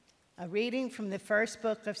A reading from the first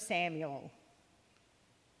book of Samuel.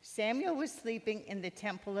 Samuel was sleeping in the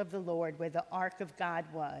temple of the Lord where the ark of God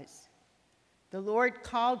was. The Lord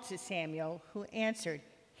called to Samuel, who answered,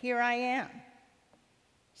 "Here I am."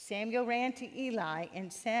 Samuel ran to Eli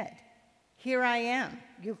and said, "Here I am,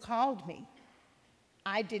 you called me."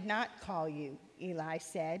 "I did not call you," Eli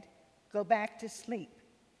said. "Go back to sleep."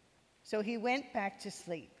 So he went back to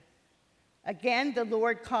sleep. Again, the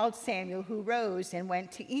Lord called Samuel, who rose and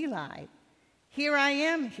went to Eli. "Here I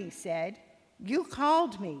am," he said. "You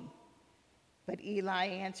called me." But Eli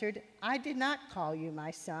answered, "I did not call you, my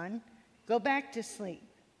son. Go back to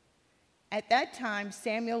sleep." At that time,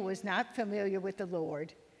 Samuel was not familiar with the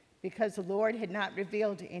Lord, because the Lord had not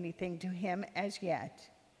revealed anything to him as yet.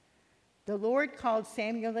 The Lord called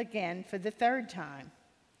Samuel again for the third time.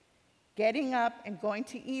 Getting up and going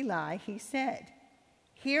to Eli, he said,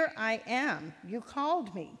 "Here I am, you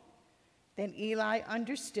called me." Then Eli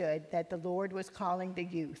understood that the Lord was calling the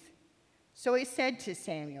youth. So he said to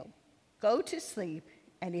Samuel, "Go to sleep,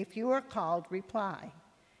 and if you are called, reply.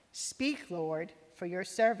 Speak, Lord, for your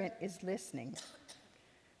servant is listening."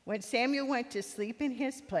 When Samuel went to sleep in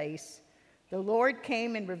his place, the Lord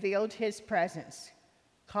came and revealed his presence,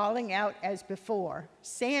 calling out as before,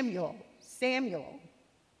 "Samuel, Samuel."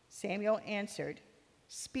 Samuel answered,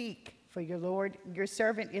 "Speak, for your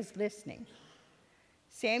servant is listening."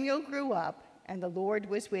 Samuel grew up, and the Lord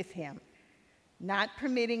was with him, not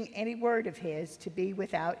permitting any word of his to be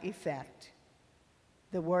without effect.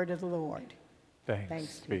 The word of the Lord.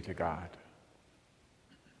 Thanks be to God.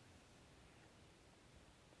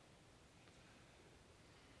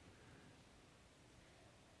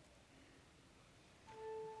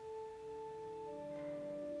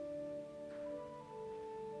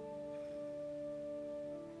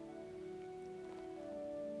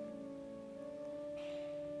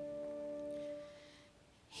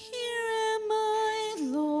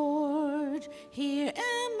 Here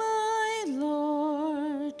am I,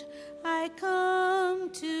 Lord, I come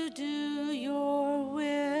to do your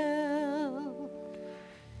will.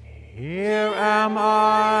 Here am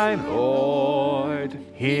I, Lord,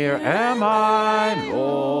 here am I,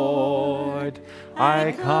 Lord,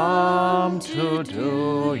 I come to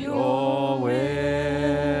do your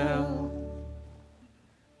will.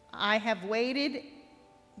 I have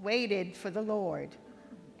waited for the Lord,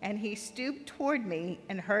 and he stooped toward me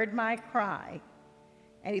and heard my cry.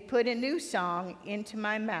 And he put a new song into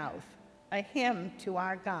my mouth, a hymn to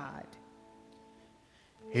our God.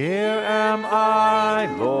 Here am I,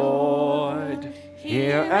 Lord,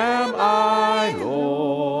 here am I,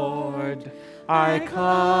 Lord, I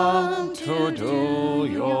come to do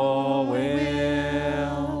your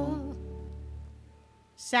will.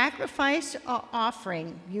 Sacrifice or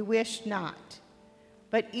offering you wished not,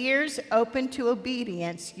 but ears open to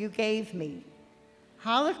obedience you gave me.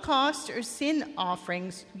 Holocaust or sin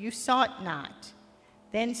offerings you sought not.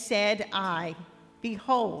 Then said I,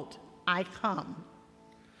 "Behold, I come."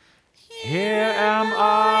 Here am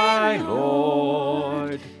I,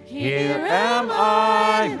 Lord, here am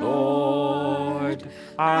I, Lord,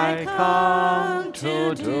 I come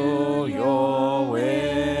to do your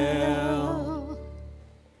will.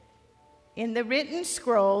 In the written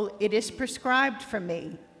scroll it is prescribed for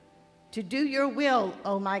me. To do your will,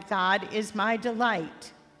 O my God, is my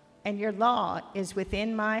delight, and your law is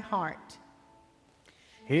within my heart.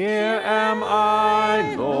 Here am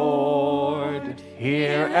I, Lord,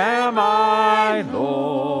 here am I,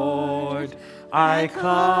 Lord, I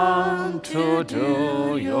come to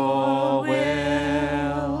do your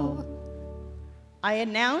will. I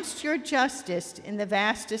announced your justice in the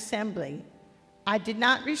vast assembly. I did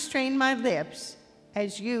not restrain my lips,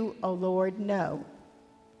 as you, O Lord, know.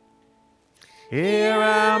 Here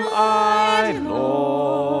am I,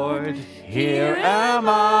 Lord, here am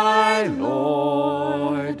I,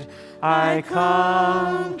 Lord, I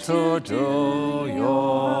come to do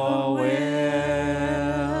your will.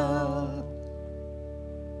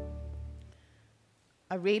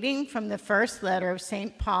 A reading from the first letter of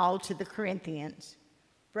St. Paul to the Corinthians.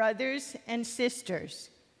 Brothers and sisters,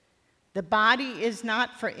 the body is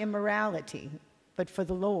not for immorality, but for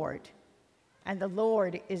the Lord, and the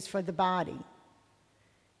Lord is for the body.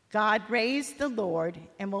 God raised the Lord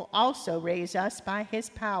and will also raise us by his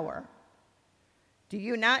power. Do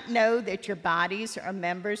you not know that your bodies are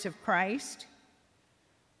members of Christ?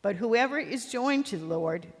 But whoever is joined to the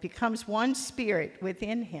Lord becomes one spirit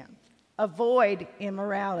within him. Avoid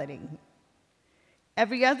immorality.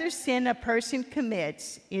 Every other sin a person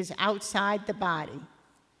commits is outside the body,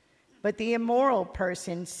 but the immoral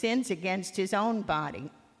person sins against his own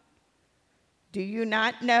body. Do you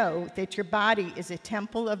not know that your body is a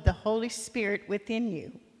temple of the Holy Spirit within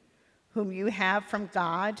you, whom you have from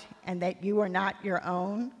God, and that you are not your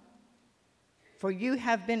own? For you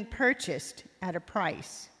have been purchased at a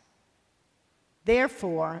price.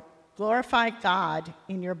 Therefore, glorify God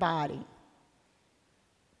in your body.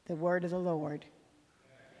 The word of the Lord.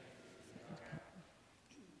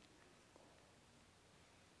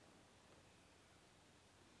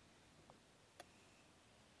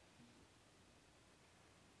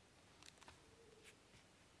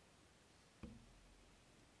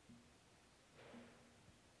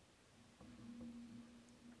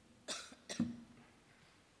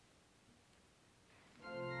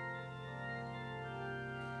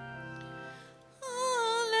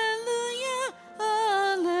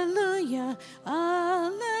 Alleluia, alleluia,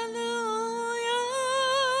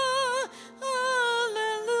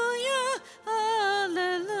 alleluia,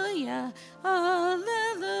 alleluia,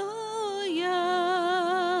 alleluia.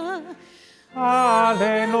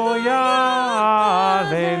 Alleluia,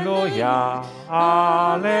 alleluia,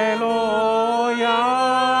 alleluia.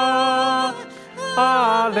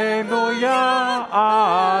 Alleluia,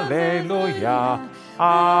 alleluia,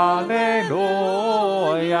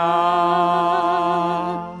 alleluia.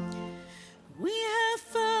 We have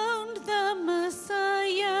found the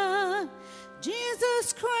Messiah,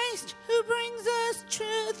 Jesus Christ, who brings us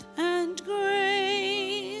truth and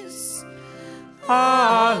grace.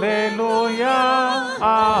 Alleluia,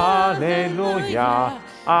 alleluia,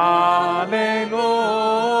 alleluia.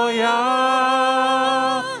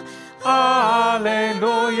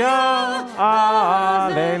 Alleluia,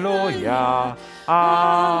 alleluia,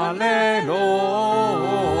 alleluia.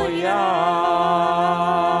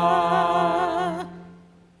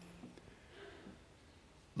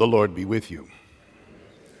 The Lord be with you.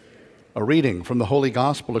 A reading from the Holy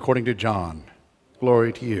Gospel according to John.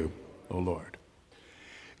 Glory to you, O Lord.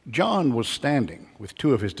 John was standing with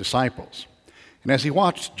two of his disciples, and as he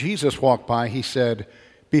watched Jesus walk by, he said,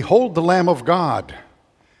 "Behold the Lamb of God."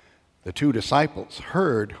 The two disciples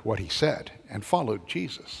heard what he said and followed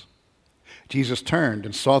Jesus. Jesus turned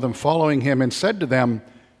and saw them following him and said to them,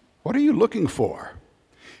 "What are you looking for?"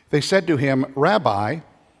 They said to him, "Rabbi,"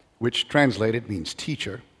 which translated means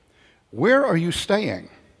teacher, "where are you staying?"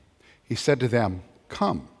 He said to them,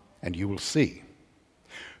 "Come, and you will see."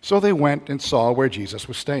 So they went and saw where Jesus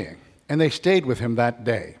was staying, and they stayed with him that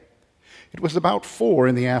day. It was about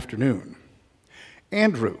 4 p.m.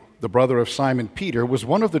 Andrew, the brother of Simon Peter, was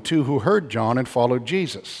one of the two who heard John and followed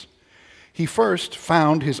Jesus. He first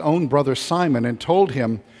found his own brother Simon and told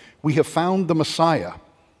him, "We have found the Messiah,"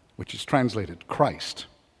 which is translated Christ.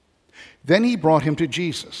 Then he brought him to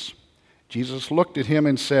Jesus. Jesus looked at him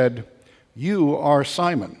and said, "You are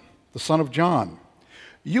Simon, the son of John.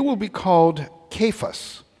 You will be called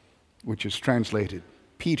Cephas," which is translated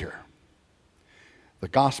Peter. The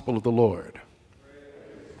Gospel of the Lord.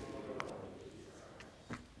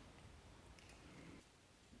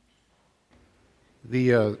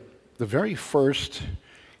 The very first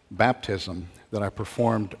baptism that I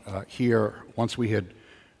performed here, once we had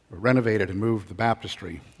renovated and moved the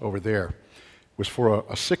baptistry over there, was for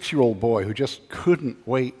a 6-year-old boy who just couldn't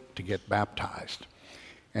wait to get baptized.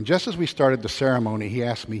 And just as we started the ceremony, he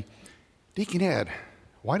asked me, "Deacon Ed,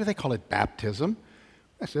 why do they call it baptism?"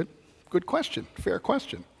 I said, "Good question, fair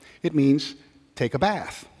question. It means take a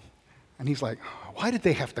bath." And he's like, "Why did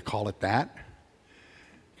they have to call it that?"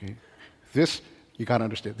 Okay. You got to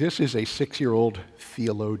understand, this is a 6-year-old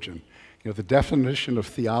theologian. The definition of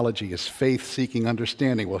theology is faith-seeking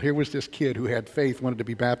understanding. Well, here was this kid who had faith, wanted to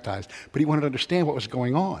be baptized, but he wanted to understand what was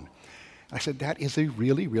going on. I said, that is a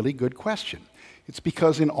really, really good question. It's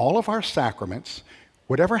because in all of our sacraments,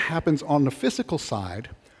 whatever happens on the physical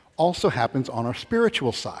side also happens on our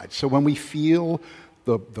spiritual side. So when we feel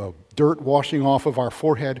the dirt washing off of our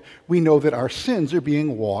forehead, we know that our sins are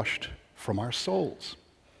being washed from our souls.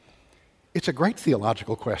 It's a great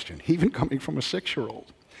theological question, even coming from a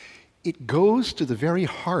 6-year-old. It goes to the very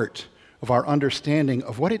heart of our understanding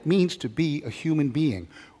of what it means to be a human being.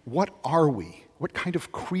 What are we? What kind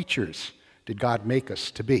of creatures did God make us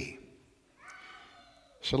to be?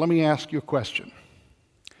 So let me ask you a question.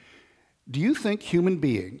 Do you think human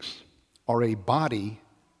beings are a body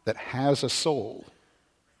that has a soul?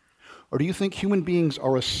 Or do you think human beings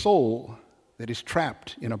are a soul that is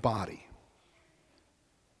trapped in a body?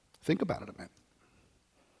 Think about it a minute.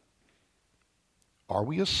 Are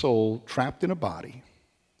we a soul trapped in a body,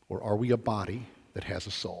 or are we a body that has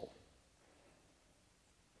a soul?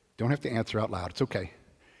 Don't have to answer out loud. It's okay.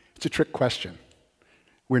 It's a trick question.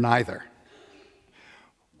 We're neither.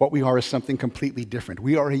 What we are is something completely different.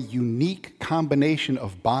 We are a unique combination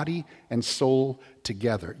of body and soul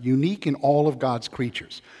together, unique in all of God's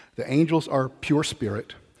creatures. The angels are pure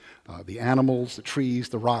spirit. The animals, the trees,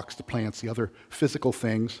 the rocks, the plants, the other physical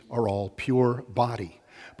things are all pure body.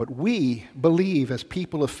 But we believe as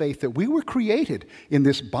people of faith that we were created in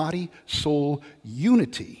this body-soul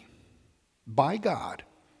unity by God,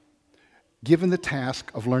 given the task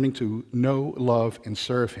of learning to know, love, and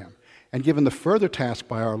serve Him, and given the further task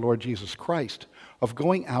by our Lord Jesus Christ of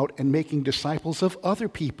going out and making disciples of other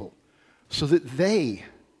people so that they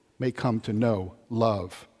may come to know,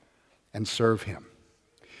 love, and serve Him.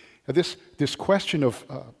 Now, this question of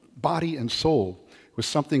body and soul was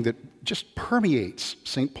something that just permeates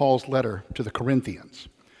St. Paul's letter to the Corinthians.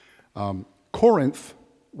 Corinth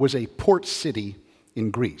was a port city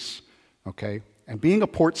in Greece, okay? And being a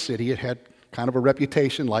port city, it had kind of a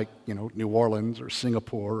reputation like, New Orleans or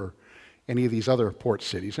Singapore or any of these other port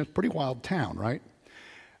cities. It's a pretty wild town, right?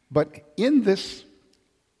 But in this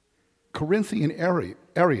Corinthian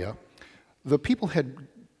area, the people had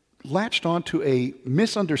latched onto a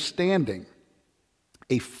misunderstanding,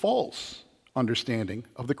 a false understanding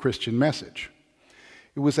of the Christian message.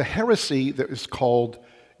 It was a heresy that is called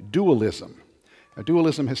dualism. Now,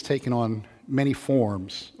 dualism has taken on many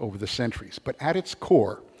forms over the centuries, but at its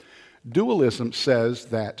core, dualism says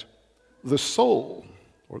that the soul,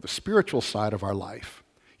 or the spiritual side of our life,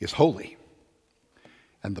 is holy,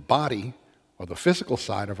 and the body, or the physical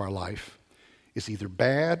side of our life, is either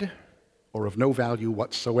bad or of no value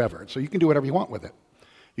whatsoever. So you can do whatever you want with it.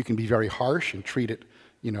 You can be very harsh and treat it,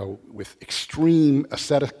 with extreme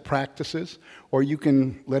ascetic practices, or you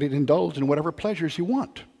can let it indulge in whatever pleasures you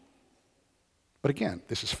want. But again,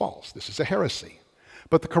 this is false. This is a heresy.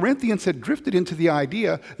 But the Corinthians had drifted into the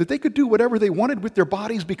idea that they could do whatever they wanted with their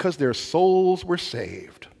bodies because their souls were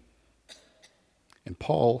saved. And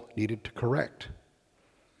Paul needed to correct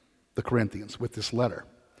the Corinthians with this letter.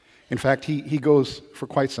 In fact, he goes for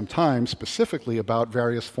quite some time specifically about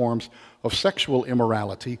various forms of sexual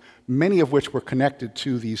immorality, many of which were connected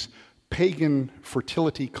to these pagan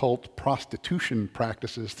fertility cult prostitution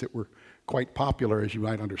practices that were quite popular, as you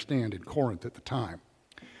might understand, in Corinth at the time.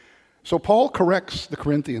 So Paul corrects the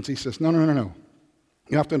Corinthians. He says, no.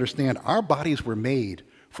 You have to understand, our bodies were made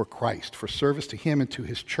for Christ, for service to Him and to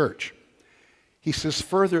His church. He says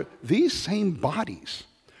further, these same bodies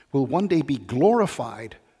will one day be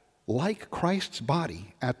glorified like Christ's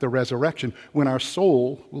body at the resurrection, when our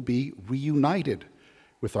soul will be reunited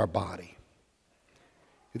with our body.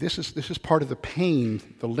 This is part of the pain,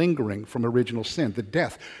 the lingering from original sin, the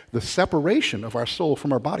death, the separation of our soul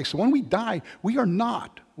from our body. So when we die, we are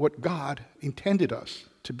not what God intended us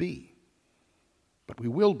to be. But we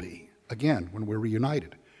will be, again, when we're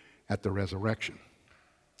reunited at the resurrection.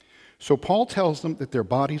 So Paul tells them that their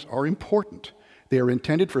bodies are important. They are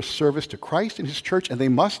intended for service to Christ and His church, and they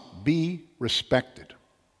must be respected.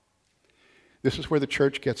 This is where the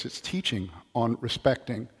church gets its teaching on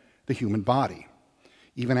respecting the human body,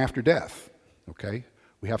 even after death, okay?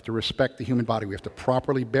 We have to respect the human body. We have to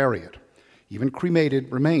properly bury it. Even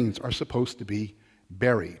cremated remains are supposed to be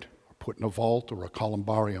buried, or put in a vault or a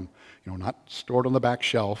columbarium, not stored on the back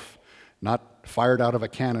shelf, not fired out of a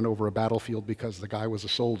cannon over a battlefield because the guy was a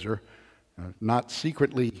soldier, not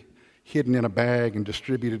secretly hidden in a bag and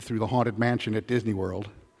distributed through the Haunted Mansion at Disney World.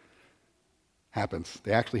 Happens.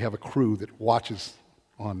 They actually have a crew that watches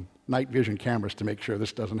on night vision cameras to make sure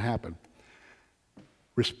this doesn't happen.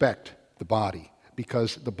 Respect the body,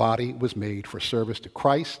 because the body was made for service to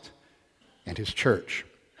Christ and His church.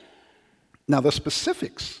 Now, the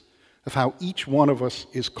specifics of how each one of us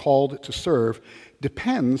is called to serve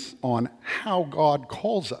depends on how God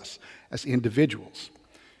calls us as individuals.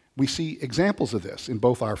 We see examples of this in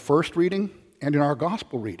both our first reading and in our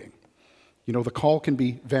gospel reading. The call can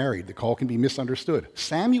be varied. The call can be misunderstood.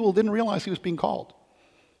 Samuel didn't realize he was being called.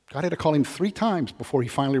 God had to call him 3 times before he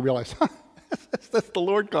finally realized, that's the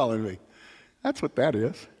Lord calling me. That's what that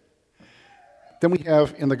is. Then we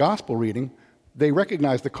have in the gospel reading, they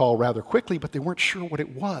recognized the call rather quickly, but they weren't sure what it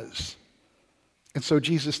was. And so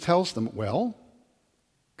Jesus tells them, well,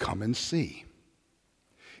 come and see.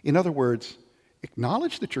 In other words,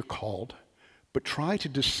 acknowledge that you're called, but try to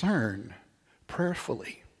discern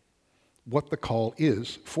prayerfully what the call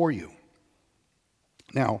is for you.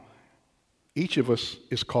 Now, each of us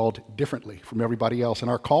is called differently from everybody else,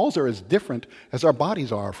 and our calls are as different as our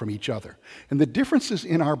bodies are from each other. And the differences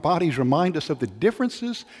in our bodies remind us of the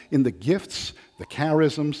differences in the gifts, the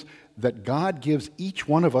charisms that God gives each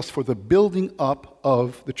one of us for the building up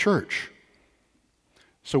of the church.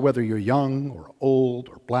 So whether you're young or old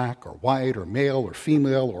or black or white or male or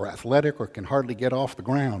female or athletic or can hardly get off the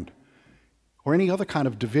ground, or any other kind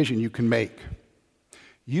of division you can make,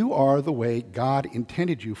 you are the way God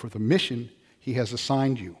intended you for the mission he has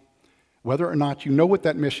assigned you. Whether or not you know what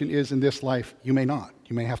that mission is in this life, you may not.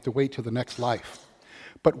 You may have to wait till the next life.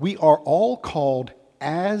 But we are all called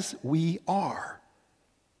as we are,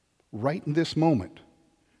 right in this moment,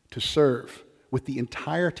 to serve with the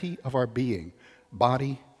entirety of our being,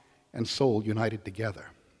 body and soul united together.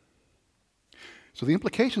 So the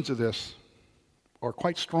implications of this are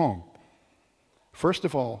quite strong. First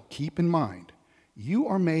of all, keep in mind, you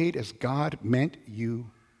are made as God meant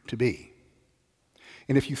you to be.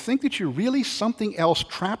 And if you think that you're really something else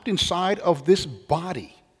trapped inside of this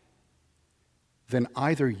body, then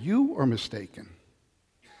either you are mistaken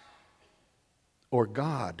or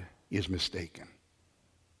God is mistaken.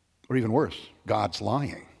 Or even worse, God's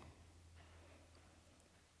lying.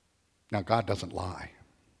 Now, God doesn't lie,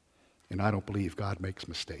 and I don't believe God makes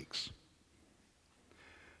mistakes.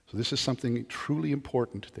 So this is something truly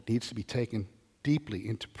important that needs to be taken deeply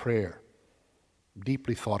into prayer,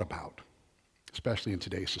 deeply thought about, especially in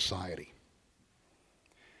today's society.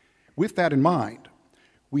 With that in mind,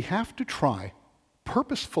 we have to try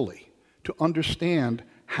purposefully to understand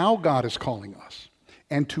how God is calling us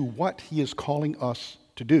and to what he is calling us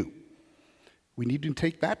to do. We need to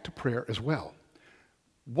take that to prayer as well.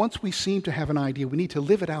 Once we seem to have an idea, we need to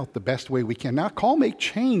live it out the best way we can. Now, call may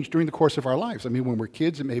change during the course of our lives. I mean, when we're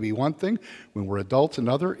kids, it may be one thing. When we're adults,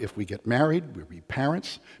 another. If we get married, we'll be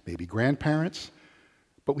parents, maybe grandparents.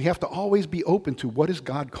 But we have to always be open to what is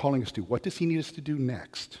God calling us to? What does he need us to do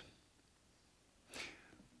next?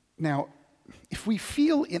 Now, if we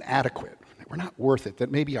feel inadequate, that we're not worth it,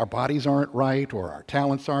 that maybe our bodies aren't right or our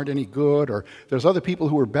talents aren't any good or there's other people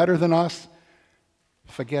who are better than us,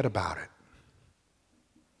 forget about it.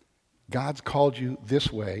 God's called you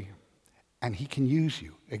this way, and he can use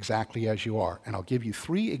you exactly as you are. And I'll give you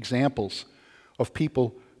 3 examples of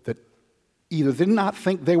people that either did not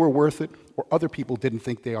think they were worth it or other people didn't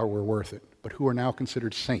think they were worth it, but who are now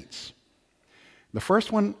considered saints. The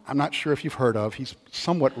first one, I'm not sure if you've heard of. He's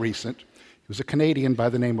somewhat recent. He was a Canadian by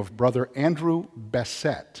the name of Brother Andrew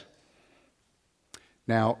Bessette.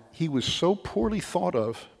 Now, he was so poorly thought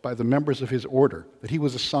of by the members of his order that he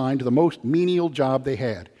was assigned the most menial job they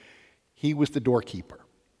had. He was the doorkeeper.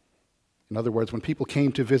 In other words, when people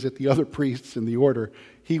came to visit the other priests in the order,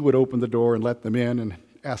 he would open the door and let them in and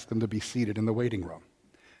ask them to be seated in the waiting room.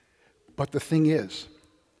 But the thing is,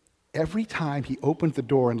 every time he opened the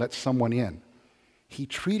door and let someone in, he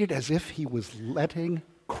treated as if he was letting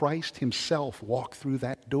Christ himself walk through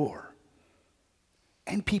that door.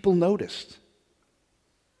 And people noticed.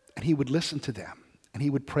 And he would listen to them, and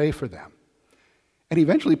he would pray for them. And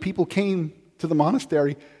eventually people came to the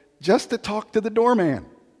monastery just to talk to the doorman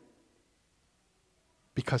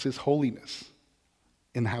because his holiness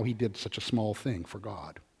in how he did such a small thing for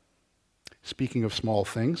God. Speaking of small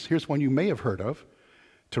things, here's one you may have heard of,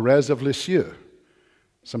 Thérèse of Lisieux,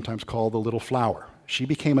 sometimes called the Little Flower. She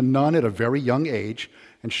became a nun at a very young age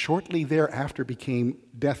and shortly thereafter became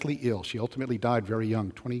deathly ill. She ultimately died very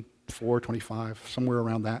young, 24, 25, somewhere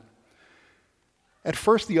around that. At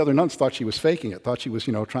first, the other nuns thought she was faking it, thought she was,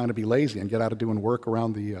 trying to be lazy and get out of doing work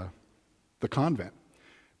around the convent.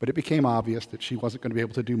 But it became obvious that she wasn't going to be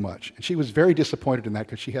able to do much. And she was very disappointed in that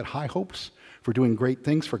because she had high hopes for doing great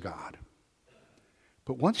things for God.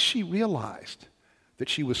 But once she realized that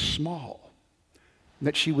she was small,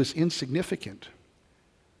 that she was insignificant,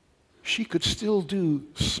 she could still do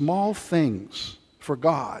small things for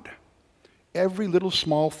God. Every little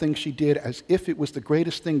small thing she did as if it was the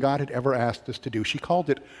greatest thing God had ever asked us to do. She called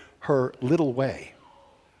it her little way.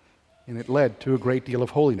 And it led to a great deal of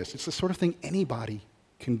holiness. It's the sort of thing anybody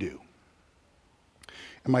can do.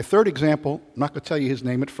 And my third example, I'm not going to tell you his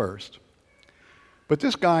name at first, but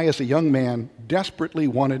this guy, as a young man, desperately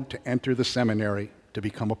wanted to enter the seminary to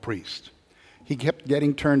become a priest. He kept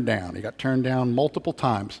getting turned down. He got turned down multiple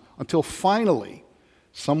times until finally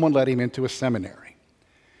someone let him into a seminary.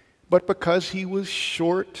 But because he was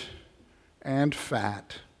short and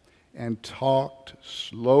fat and talked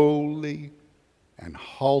slowly and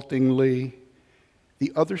haltingly,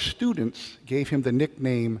 the other students gave him the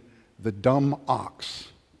nickname the Dumb Ox.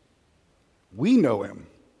 We know him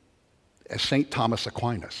as St. Thomas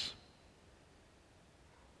Aquinas,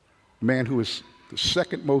 a man who is the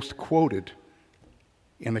second most quoted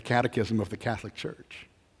in the Catechism of the Catholic Church.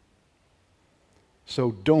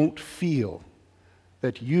 So don't feel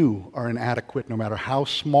that you are inadequate no matter how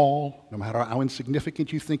small, no matter how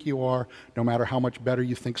insignificant you think you are, no matter how much better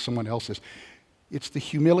you think someone else is. It's the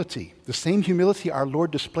humility, the same humility our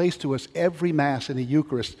Lord displays to us every Mass in the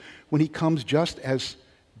Eucharist when he comes just as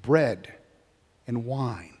bread and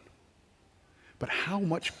wine. But how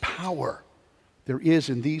much power there is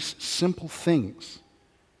in these simple things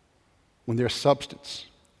when their substance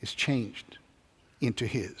is changed into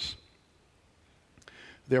his.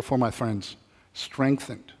 Therefore, my friends,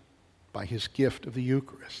 strengthened by his gift of the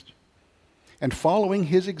Eucharist and following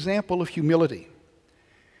his example of humility,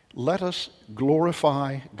 let us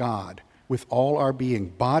glorify God with all our being,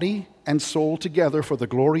 body and soul together for the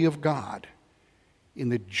glory of God, in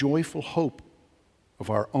the joyful hope of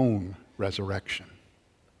our own resurrection.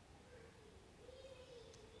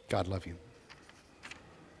 God love you.